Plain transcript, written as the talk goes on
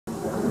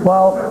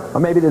Well, or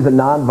maybe there's a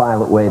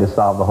non-violent way to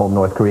solve the whole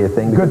North Korea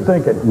thing. Good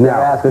thinking. They're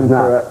asking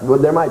for, well,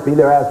 there might be,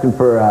 they're asking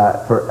for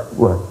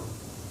what?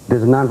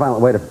 There's a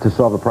non-violent way to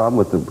solve the problem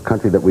with the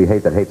country that we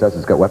hate, that hates us,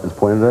 has got weapons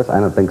pointed at us? I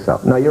don't think so.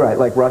 No, you're right.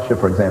 Like Russia,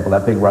 for example,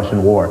 that big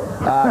Russian war.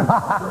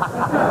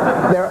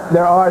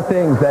 There are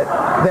things that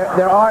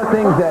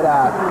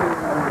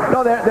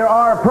no, there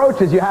are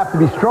approaches. You have to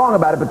be strong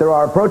about it, but there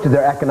are approaches.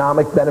 There are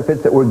economic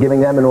benefits that we're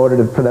giving them in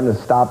order for them to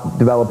stop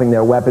developing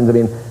their weapons. I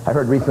mean, I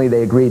heard recently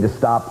they agreed to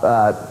stop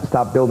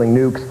building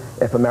nukes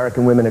if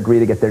American women agree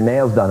to get their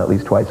nails done at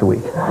least twice a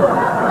week. It's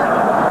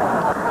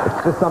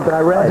just something I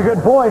read. That's a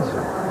good point.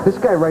 This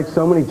guy writes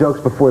so many jokes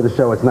before the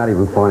show, it's not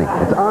even funny.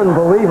 It's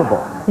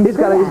unbelievable. He's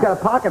got a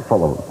pocket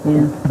full of them.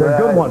 Yeah. They're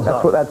good ones.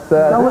 That's what that's.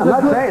 No, I'm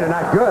not saying they're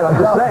not good. I'm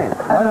just saying.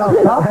 I know.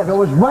 It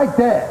was right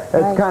there.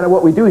 That's kind of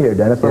what we do here,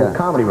 Dennis. A little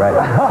comedy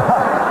writing.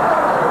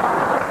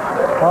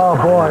 Oh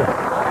boy.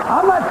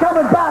 I'm not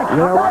coming back. You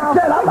know That's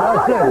it. I'm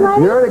not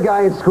coming. You're the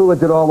guy in school that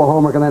did all the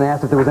homework and then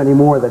asked if there was any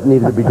more that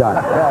needed to be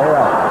done. Yeah, you're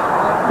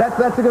right.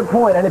 That's a good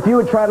point. And if you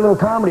had tried a little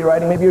comedy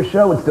writing, maybe your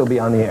show would still be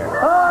on the air.